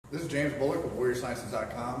This is James Bourne with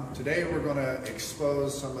WarriorSciences.com. Today we're going to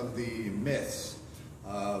expose some of the myths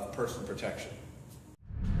of person protection.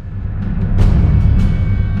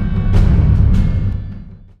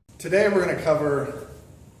 Today we're going to cover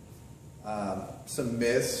some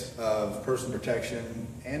myths of person protection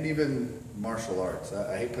and even martial arts.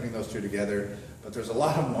 I hate putting those two together, but there's a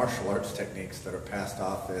lot of martial arts techniques that are passed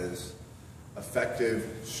off as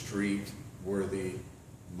effective, street-worthy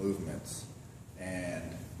movements.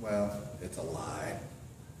 And, well, it's a lie.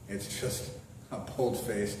 It's just a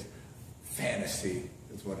bold-faced fantasy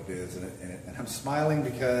is what it is. And I'm smiling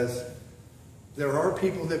because there are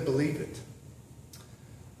people that believe it.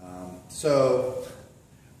 So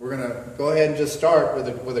we're going to go ahead and just start with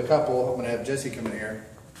a couple. I'm going to have Jesse come in here.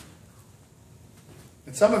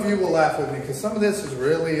 And some of you will laugh with me because some of this is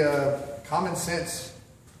really common sense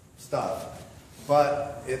stuff.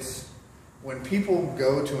 But it's when people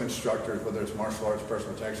go to instructors, whether it's martial arts,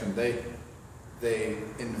 personal protection, they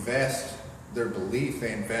invest their belief,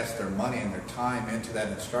 they invest their money and their time into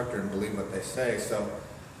that instructor and believe what they say. So,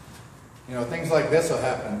 you know, things like this will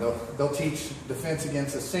happen. They'll teach defense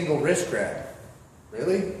against a single wrist grab.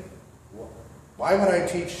 Really? Why would I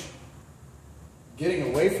teach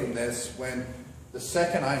getting away from this when the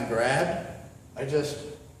second I'm grabbed, I just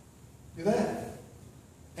do that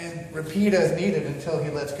and repeat as needed until he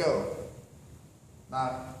lets go?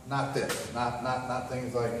 Not this. Not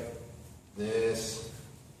things like this,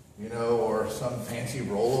 you know, or some fancy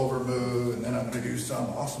rollover move, and then I'm going to do some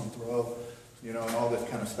awesome throw, you know, and all this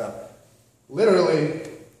kind of stuff. Literally,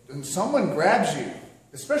 when someone grabs you,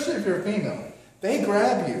 especially if you're a female, they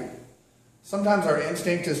grab you. Sometimes our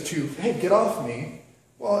instinct is to, hey, get off me.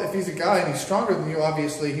 Well, if he's a guy and he's stronger than you,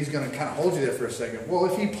 obviously he's going to kind of hold you there for a second. Well,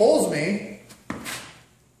 if he pulls me,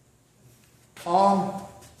 palm,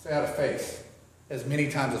 stay out of face as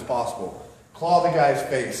many times as possible. Claw the guy's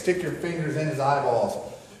face, stick your fingers in his eyeballs,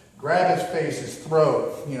 grab his face, his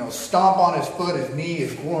throat, you know, stomp on his foot, his knee,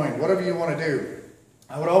 his groin, whatever you want to do.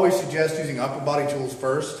 I would always suggest using upper body tools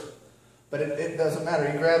first, but it doesn't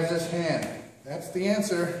matter. He grabs this hand. That's the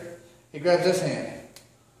answer. He grabs this hand.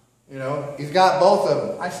 You know, he's got both of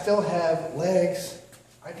them. I still have legs.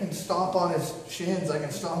 I can stomp on his shins. I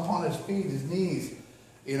can stomp on his feet, his knees,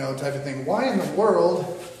 you know, type of thing. Why in the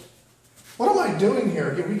world, what am I doing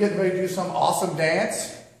here? Are we getting ready to do some awesome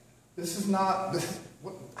dance? This is not,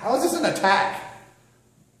 how is this an attack?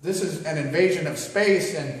 This is an invasion of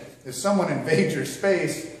space, and if someone invades your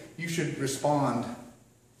space, you should respond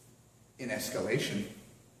in escalation.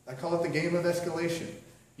 I call it the game of escalation.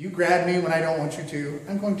 You grab me when I don't want you to,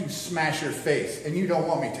 I'm going to smash your face, and you don't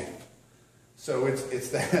want me to. So it's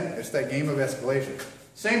that game of escalation.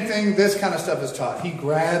 Same thing, this kind of stuff is taught. He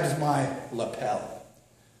grabs my lapel.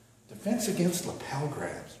 Defense against lapel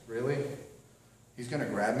grabs, really? He's going to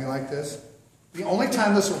grab me like this? The only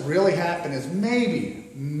time this will really happen is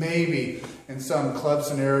maybe in some club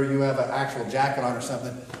scenario you have an actual jacket on or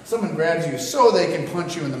something. Someone grabs you so they can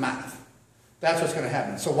punch you in the mouth. That's what's going to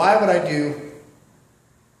happen. So why would I do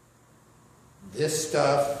this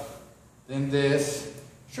stuff, then this?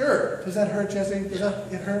 Sure. Does that hurt, Jesse?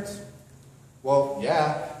 It hurts? Well,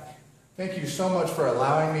 yeah. Thank you so much for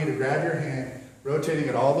allowing me to grab your hand, rotating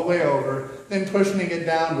it all the way over, then pushing it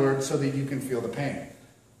downward so that you can feel the pain.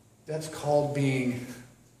 That's called being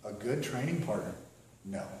a good training partner.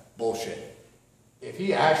 No, bullshit. If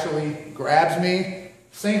he actually grabs me,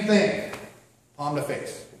 same thing, palm to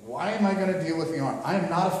face. Why am I going to deal with the arm? I am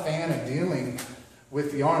not a fan of dealing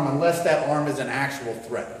with the arm unless that arm is an actual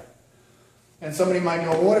threat. And somebody might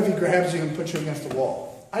go, well, what if he grabs you and puts you against the wall?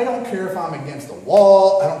 I don't care if I'm against the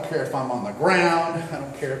wall. I don't care if I'm on the ground. I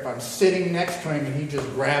don't care if I'm sitting next to him and he just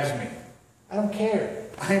grabs me. I don't care.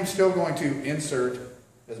 I am still going to insert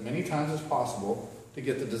as many times as possible to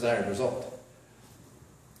get the desired result.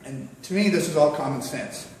 And to me, this is all common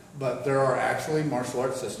sense. But there are actually martial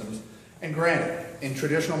arts systems. And granted, in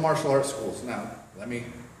traditional martial arts schools, now, let me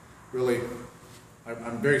really,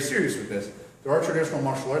 I'm very serious with this. There are traditional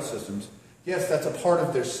martial arts systems. Yes, that's a part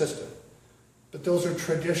of their system. But those are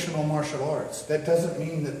traditional martial arts. That doesn't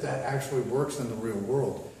mean that that actually works in the real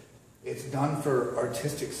world. It's done for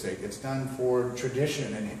artistic sake. It's done for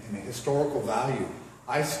tradition and historical value.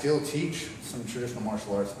 I still teach some traditional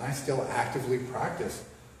martial arts, and I still actively practice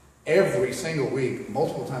every single week,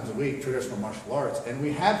 multiple times a week, traditional martial arts. And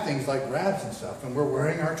we have things like grabs and stuff, and we're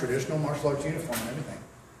wearing our traditional martial arts uniform and everything.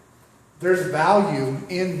 There's value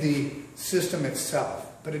in the system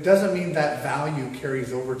itself, but it doesn't mean that value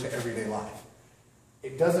carries over to everyday life.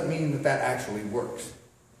 It doesn't mean that that actually works.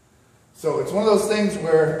 So it's one of those things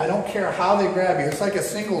where I don't care how they grab you. It's like a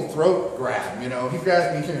single throat grab, you know. He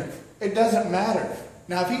grabs me here. It doesn't matter.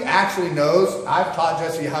 Now, if he actually knows, I've taught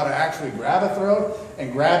Jesse how to actually grab a throat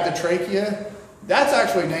and grab the trachea. That's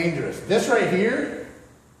actually dangerous. This right here,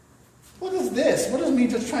 what is this? What is me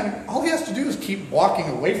just trying to, all he has to do is keep walking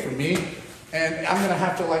away from me, and I'm going to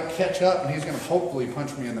have to like catch up, and he's going to hopefully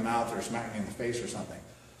punch me in the mouth or smack me in the face or something.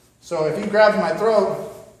 So if he grabs my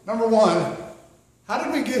throat, number one, how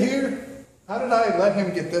did we get here? How did I let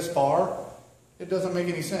him get this far? It doesn't make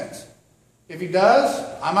any sense. If he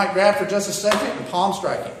does, I might grab for just a second and palm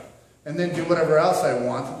strike him, and then do whatever else I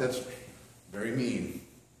want that's very mean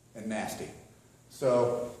and nasty.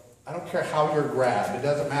 So I don't care how you're grabbed. It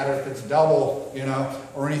doesn't matter if it's double, you know,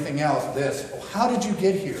 or anything else. This, well, how did you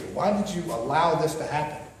get here? Why did you allow this to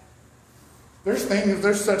happen? There's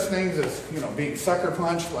such things as, you know, being sucker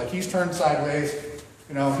punched, like he's turned sideways,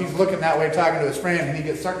 you know, he's looking that way talking to his friend and he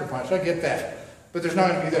gets sucker punched. I get that. But there's not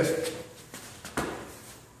going to be this.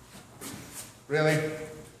 Really?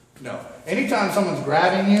 No. Anytime someone's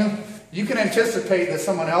grabbing you, you can anticipate that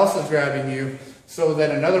someone else is grabbing you so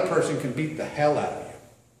that another person can beat the hell out of you.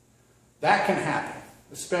 That can happen,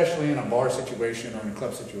 especially in a bar situation or in a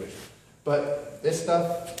club situation. But this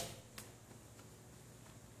stuff,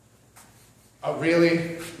 oh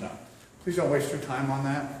really? No. Please don't waste your time on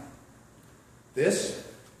that. This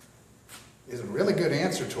is a really good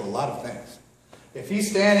answer to a lot of things. If he's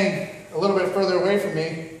standing a little bit further away from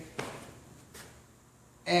me,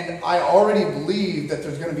 and I already believe that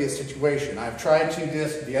there's going to be a situation. I've tried to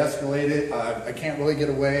just de-escalate it. I can't really get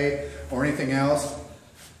away or anything else.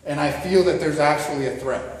 And I feel that there's actually a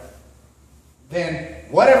threat. Then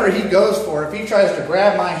whatever he goes for, if he tries to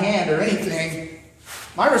grab my hand or anything,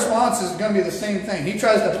 my response is going to be the same thing. He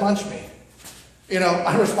tries to punch me. You know,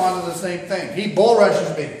 I respond to the same thing. He bull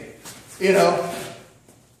rushes me. You know,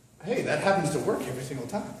 hey, that happens to work every single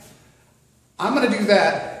time. I'm going to do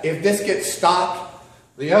that. If this gets stopped,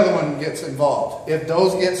 the other one gets involved. If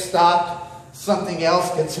those get stopped, something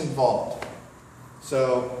else gets involved.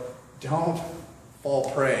 So don't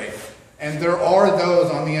fall prey. And there are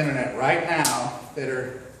those on the internet right now that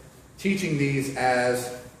are teaching these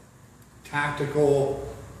as tactical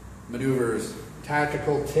maneuvers,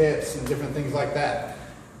 tactical tips, and different things like that.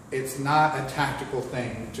 It's not a tactical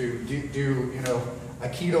thing to do you know,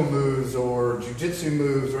 Aikido moves or jiu-jitsu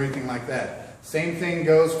moves or anything like that. Same thing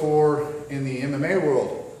goes for in the MMA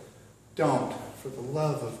world. Don't, for the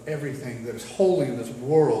love of everything that is holy in this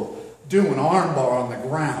world, do an armbar on the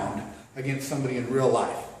ground against somebody in real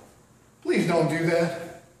life. Please don't do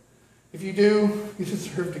that. If you do, you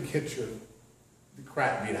deserve to get the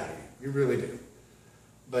crap beat out of you. You really do.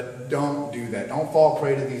 But don't do that. Don't fall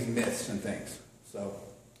prey to these myths and things. So,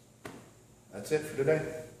 that's it for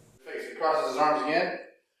today. He crosses his arms again.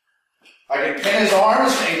 I can pin his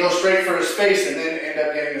arms and go straight for his face and then end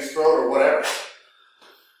up getting his throat or whatever.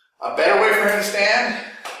 A better way for him to stand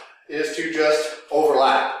is to just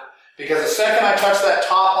overlap. Because the second I touch that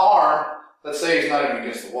top arm, let's say he's not even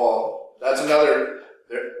against the wall, that's another,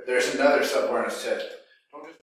 there's another self-awareness tip.